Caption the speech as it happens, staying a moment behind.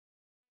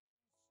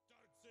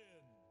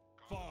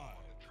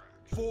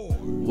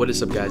What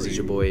is up, guys? It's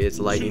your boy, it's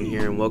Lightning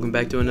here, and welcome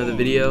back to another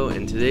video.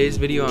 In today's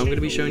video, I'm going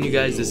to be showing you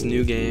guys this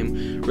new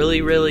game.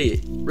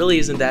 Really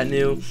isn't that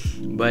new,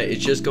 but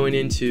it's just going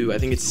into, I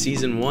think it's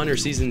season 1 or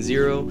season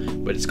 0,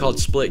 but it's called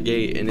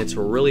Splitgate, and it's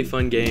a really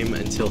fun game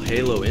until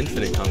Halo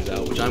Infinite comes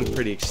out, which I'm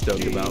pretty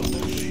stoked about.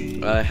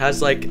 It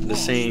has like the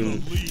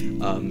same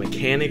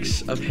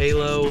mechanics of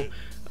Halo,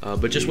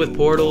 but just with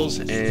portals,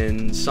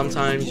 and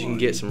sometimes you can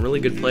get some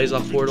really good plays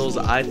off portals.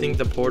 I think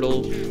the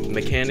portal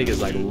mechanic is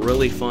like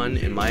really fun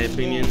in my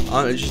opinion.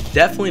 It's just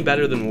definitely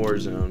better than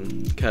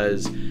Warzone,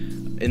 because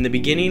in the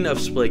beginning of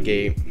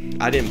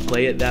Splitgate, I didn't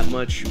play it that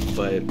much,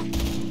 but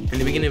in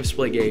the beginning of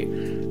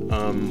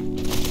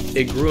Splitgate,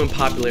 it grew in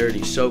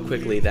popularity so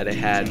quickly that it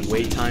had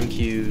wait time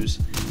queues,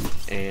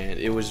 and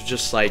it was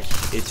just like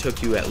it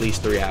took you at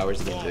least 3 hours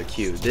to get to the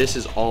queue. This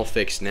is all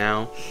fixed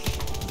now.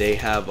 They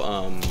have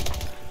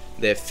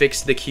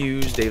fixed the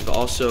queues. They've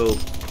also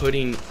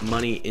putting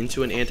money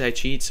into an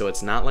anti-cheat, so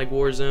it's not like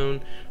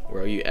Warzone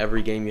where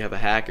every game you have a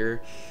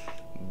hacker.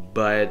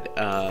 But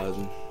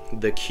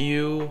the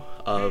queue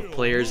of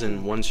players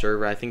in one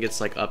server, I think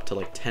it's like up to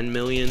like 10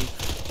 million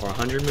or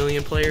 100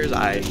 million players.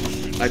 I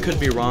could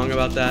be wrong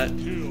about that,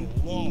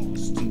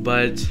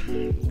 but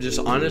just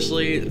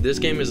honestly, this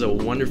game is a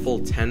wonderful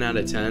 10 out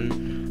of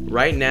 10.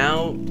 Right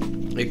now,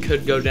 it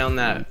could go down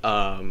that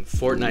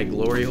Fortnite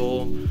glory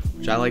hole,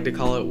 which I like to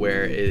call it,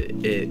 where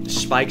it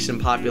spikes in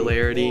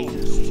popularity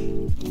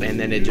and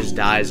then it just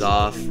dies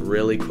off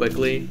really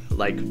quickly,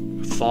 like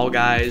Fall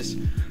Guys.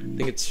 I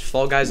think it's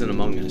Fall Guys and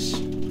Among Us.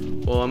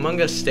 Well,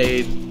 Among Us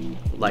stayed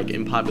like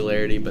in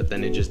popularity, but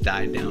then it just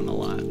died down a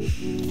lot.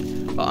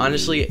 But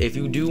honestly, if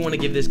you do want to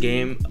give this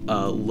game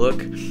a look,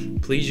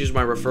 please use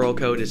my referral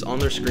code. It's on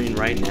their screen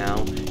right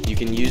now. You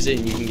can use it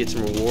and you can get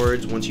some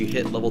rewards once you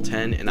hit level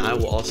 10, and I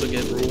will also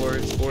get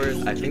rewards for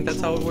it. I think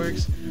that's how it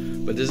works.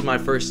 But this is my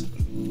first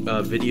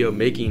video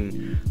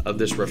making of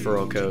this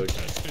referral code,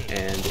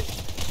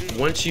 and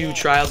once you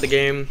try out the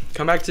game,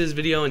 come back to this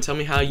video and tell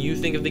me how you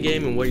think of the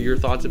game and what your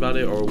thoughts about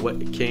it, or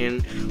what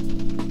can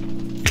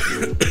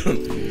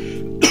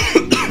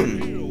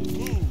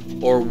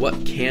or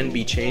what can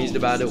be changed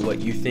about it, what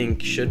you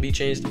think should be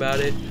changed about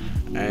it,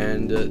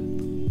 and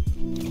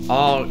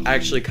I'll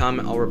actually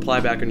comment. I'll reply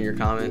back on your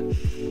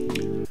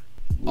comment.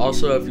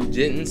 Also, if you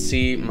didn't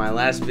see my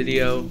last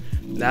video,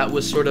 that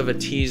was sort of a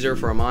teaser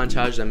for a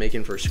montage I'm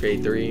making for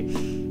Skate 3.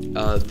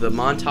 The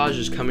montage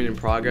is coming in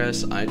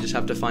progress. I just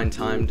have to find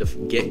time to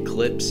get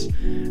clips,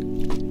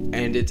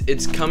 and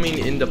it's coming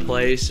into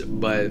place,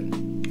 but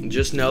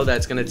just know that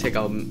it's gonna take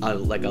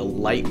like a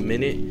light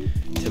minute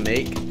to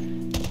make,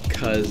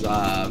 because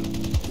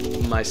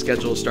my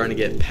schedule is starting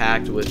to get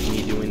packed with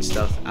me doing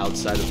stuff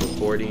outside of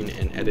recording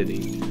and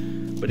editing.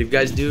 But if you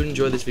guys do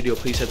enjoy this video,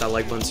 please hit that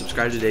like button,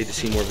 subscribe today to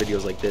see more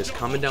videos like this.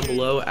 Comment down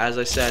below, as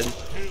I said,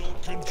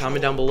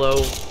 comment down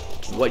below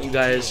what you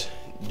guys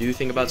do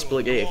think about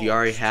Splitgate. If you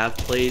already have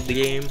played the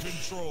game,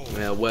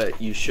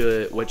 what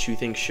you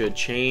think should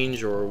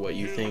change, or what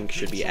you think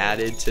should be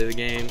added to the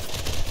game,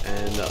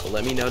 and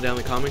let me know down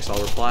in the comments.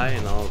 I'll reply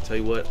and I'll tell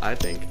you what I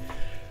think.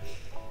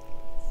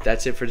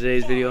 That's it for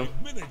today's video.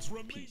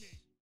 Peace.